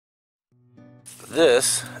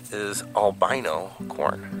This is albino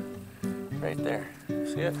corn right there.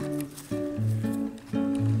 See it?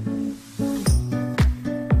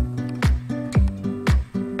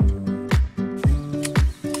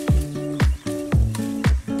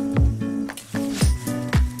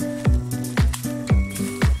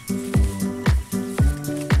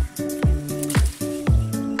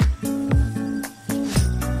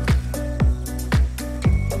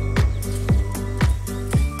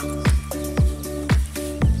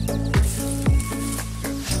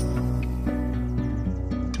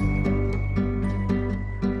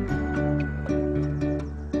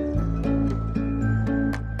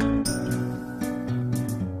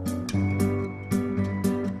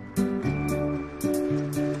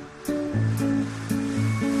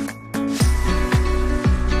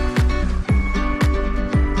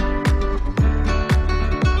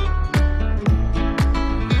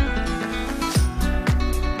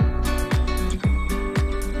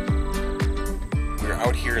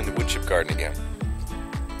 Out here in the wood chip garden again,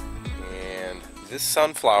 and this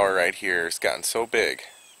sunflower right here has gotten so big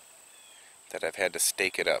that I've had to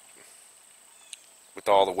stake it up. With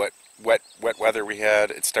all the wet weather we had,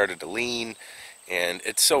 it started to lean, and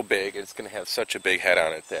it's so big, it's going to have such a big head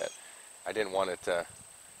on it that I didn't want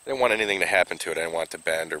anything to happen to it. I didn't want it to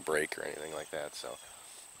bend or break or anything like that. So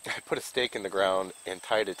I put a stake in the ground and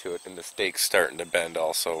tied it to it, and the stake's starting to bend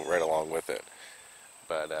also right along with it.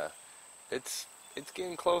 But it's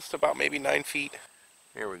getting close to about maybe 9 feet.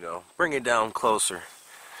 Here we go. Bring it down closer.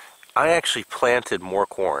 I actually planted more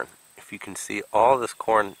corn. If you can see all this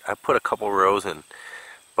corn, I put a couple rows in.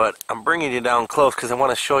 But I'm bringing you down close because I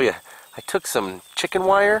want to show you. I took some chicken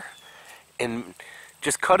wire and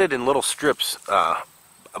just cut it in little strips,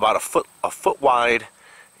 about a foot wide,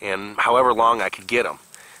 and however long I could get them.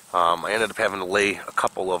 I ended up having to lay a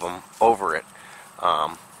couple of them over it.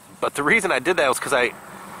 But the reason I did that was because I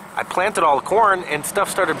planted all the corn and stuff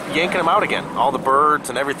started yanking them out again. All the birds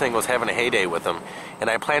and everything was having a heyday with them. And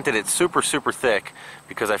I planted it super thick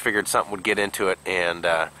because I figured something would get into it, and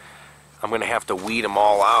I'm going to have to weed them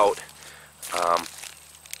all out.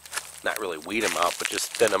 Not really weed them out, but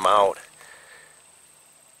just thin them out.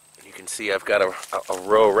 And you can see I've got a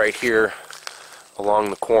row right here along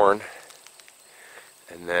the corn.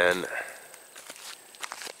 And then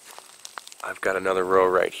I've got another row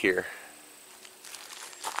right here.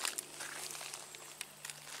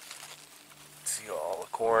 See all the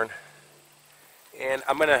corn, and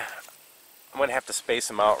I'm gonna have to space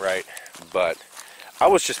them out right. But I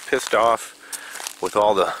was just pissed off with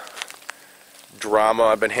all the drama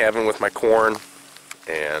I've been having with my corn,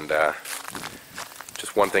 and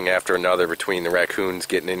just one thing after another between the raccoons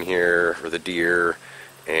getting in here, or the deer,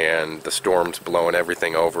 and the storms blowing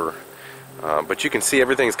everything over. But you can see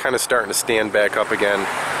everything's kind of starting to stand back up again.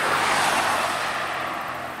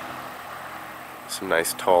 Some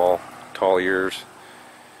nice tall ears,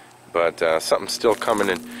 but something's still coming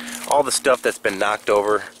in. All the stuff that's been knocked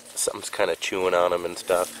over, something's kind of chewing on them and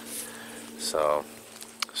stuff. So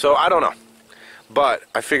I don't know, but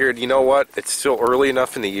I figured, you know what, it's still early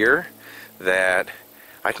enough in the year that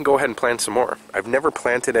I can go ahead and plant some more. I've never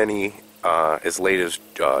planted any as late as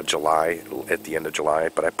July, at the end of July,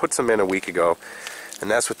 but I put some in a week ago,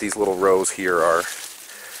 and that's what these little rows here are.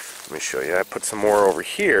 Let me show you. I put some more over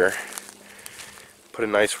here. Put a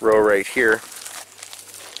nice row right here.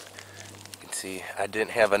 You can see I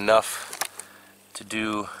didn't have enough to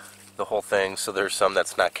do the whole thing, so there's some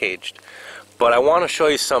that's not caged. But I want to show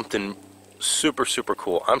you something super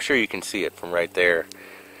cool. I'm sure you can see it from right there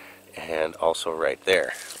and also right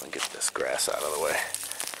there. Let me get this grass out of the way.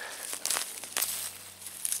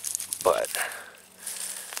 But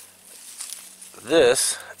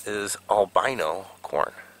this is albino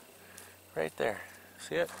corn right there.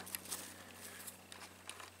 See it?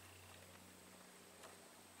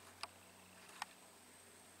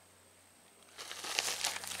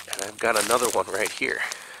 And I've got another one right here.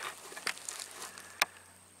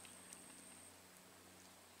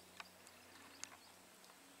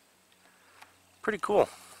 Pretty cool.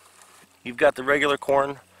 You've got the regular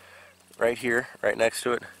corn right here, right next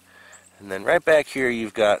to it. And then right back here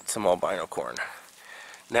you've got some albino corn.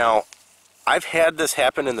 Now, I've had this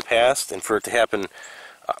happen in the past, and for it to happen,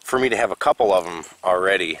 for me to have a couple of them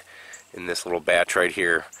already in this little batch right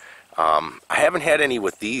here. I haven't had any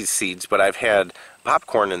with these seeds, but I've had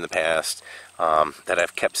popcorn in the past that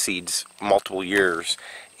I've kept seeds multiple years,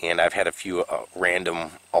 and I've had a few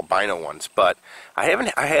random albino ones, but I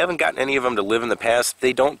haven't gotten any of them to live in the past.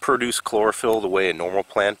 They don't produce chlorophyll the way a normal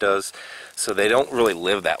plant does, so they don't really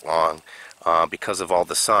live that long because of all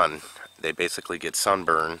the sun. They basically get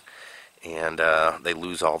sunburn, and they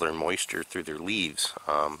lose all their moisture through their leaves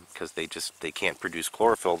because they can't produce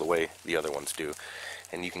chlorophyll the way the other ones do.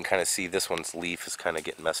 And you can kind of see this one's leaf is kind of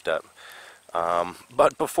getting messed up.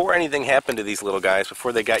 But before anything happened to these little guys,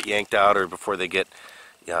 before they got yanked out or before they get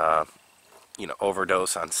you know,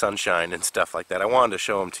 overdose on sunshine and stuff like that, I wanted to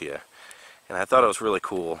show them to you. And I thought it was really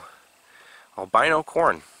cool. Albino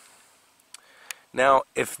corn. Now,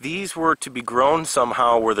 if these were to be grown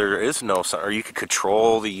somehow where there is no sun, or you could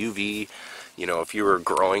control the UV, you know, if you were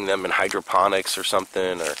growing them in hydroponics or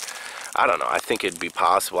something, or I don't know, I think it'd be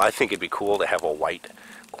possible. I think it'd be cool to have a white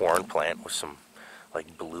corn plant with some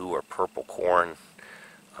like blue or purple corn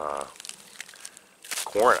on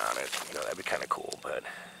it. You know, that'd be kind of cool, but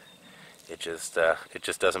it just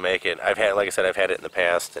doesn't make it. I've had, like I said, I've had it in the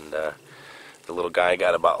past, and the little guy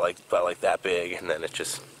got about like that big, and then it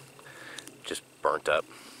just burnt up.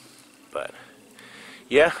 But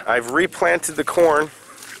yeah, I've replanted the corn,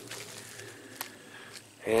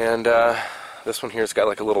 and this one here's got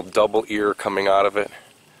like a little double ear coming out of it,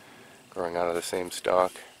 growing out of the same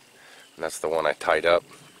stalk, and that's the one I tied up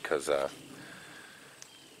because it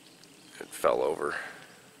fell over.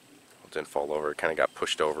 It didn't fall over, it kind of got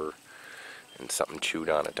pushed over and something chewed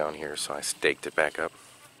on it down here, so I staked it back up.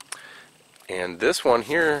 And this one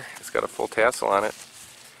here has got a full tassel on it,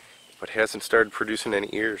 but hasn't started producing any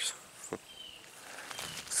ears.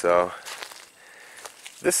 So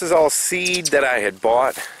this is all seed that I had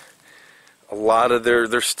bought. A lot of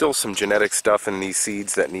there's still some genetic stuff in these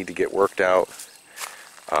seeds that need to get worked out.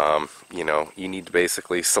 You know, you need to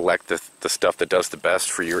basically select the stuff that does the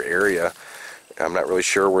best for your area. I'm not really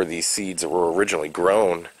sure where these seeds were originally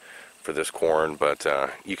grown for this corn, but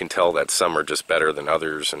you can tell that some are just better than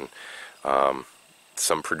others, and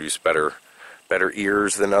some produce better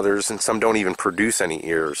ears than others, and some don't even produce any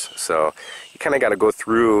ears. So you kind of got to go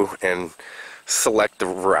through and select the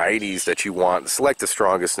varieties that you want, select the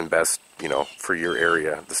strongest and best, you know, for your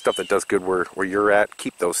area. The stuff that does good where you're at,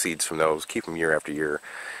 keep those seeds from those, keep them year after year,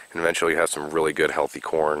 and eventually you have some really good healthy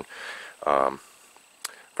corn.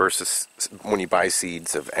 Versus when you buy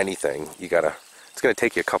seeds of anything, it's going to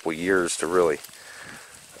take you a couple years to really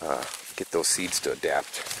get those seeds to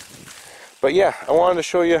adapt. But yeah, I wanted to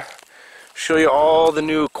show you all the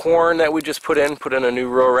new corn that we just put in a new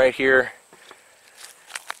row right here.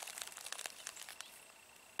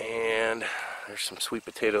 And there's some sweet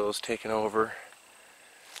potatoes taking over.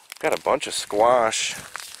 Got a bunch of squash.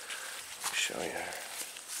 Let me show you.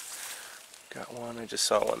 Got one, I just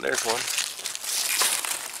saw one. There's one.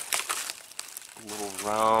 A little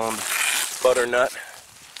round butternut.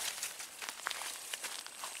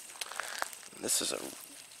 This is a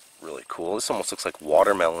really cool. This almost looks like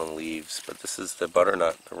watermelon leaves, but this is the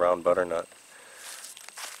butternut, the round butternut.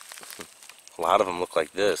 A lot of them look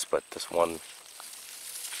like this, but this one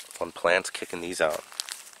plant's kicking these out.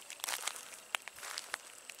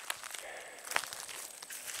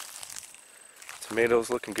 Tomatoes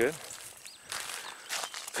looking good.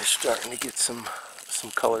 They're starting to get some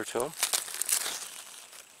color to them.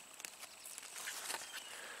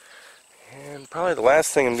 And probably the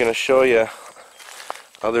last thing I'm going to show you,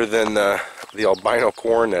 other than the albino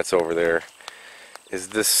corn that's over there, is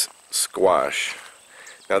this squash.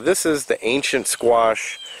 Now this is the ancient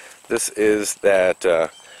squash. This is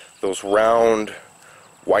those round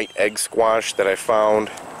white egg squash that I found,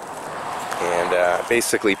 and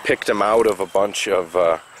basically picked them out of a bunch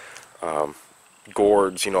of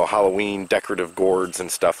gourds, you know, Halloween decorative gourds and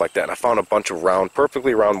stuff like that. And I found a bunch of round,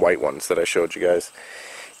 perfectly round white ones that I showed you guys,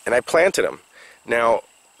 and I planted them. Now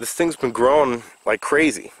this thing's been growing like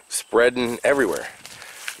crazy, spreading everywhere.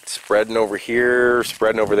 It's spreading over here,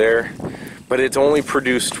 spreading over there, but it's only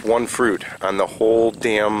produced one fruit on the whole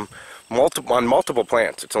damn multiple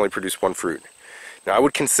plants. It's only produced one fruit. Now I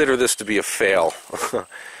would consider this to be a fail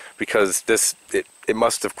because it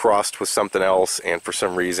must have crossed with something else, and for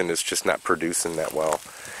some reason it's just not producing that well.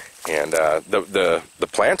 And the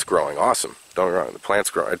plant's growing awesome. Don't get me wrong, the plant's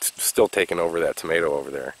growing. It's still taking over that tomato over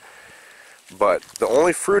there. But the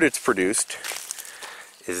only fruit it's produced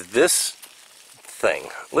is this thing.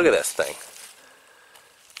 Look at this thing.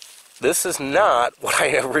 This is not what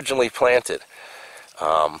I originally planted.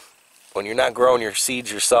 When you're not growing your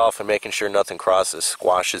seeds yourself and making sure nothing crosses,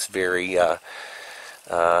 squash is very, it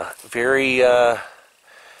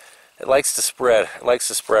likes to spread. It likes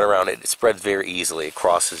to spread around. It spreads very easily. It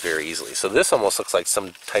crosses very easily. So this almost looks like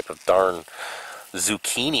some type of darn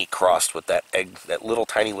zucchini crossed with that egg, that little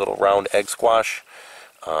tiny little round egg squash.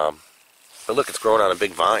 But look, it's growing on a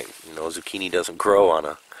big vine. You know, zucchini doesn't grow on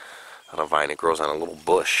a vine. It grows on a little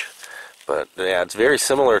bush. But yeah, it's very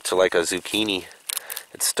similar to like a zucchini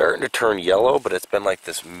It's starting to turn yellow, but it's been like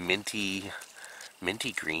this minty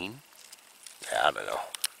green. Yeah, I don't know.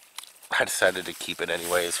 I decided to keep it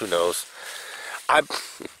anyways. Who knows? I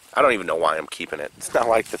don't even know why I'm keeping it. It's not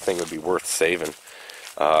like the thing would be worth saving.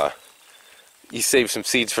 You save some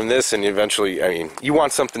seeds from this, and eventually, I mean, you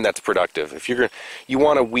want something that's productive. If you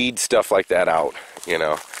want to weed stuff like that out, you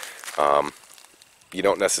know. You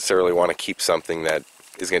don't necessarily want to keep something that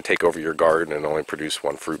is going to take over your garden and only produce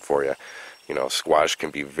one fruit for you. You know, squash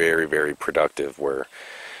can be very, very productive, where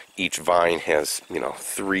each vine has, you know,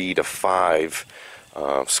 3 to 5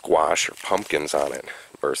 squash or pumpkins on it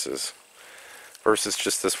versus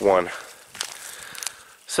just this one.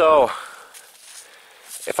 So,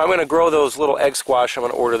 if I'm going to grow those little egg squash, I'm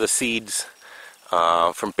going to order the seeds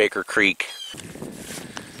from Baker Creek.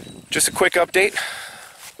 Just a quick update.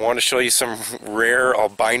 I wanted to show you some rare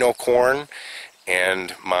albino corn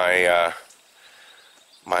and my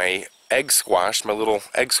my egg squash, my little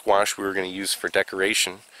egg squash we were going to use for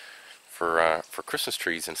decoration for Christmas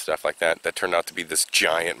trees and stuff like that. That turned out to be this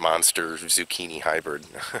giant monster zucchini hybrid.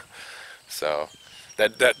 So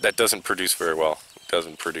that doesn't produce very well. It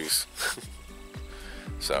doesn't produce.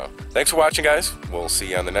 So thanks for watching, guys. We'll see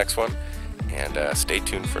you on the next one, and stay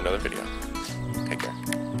tuned for another video.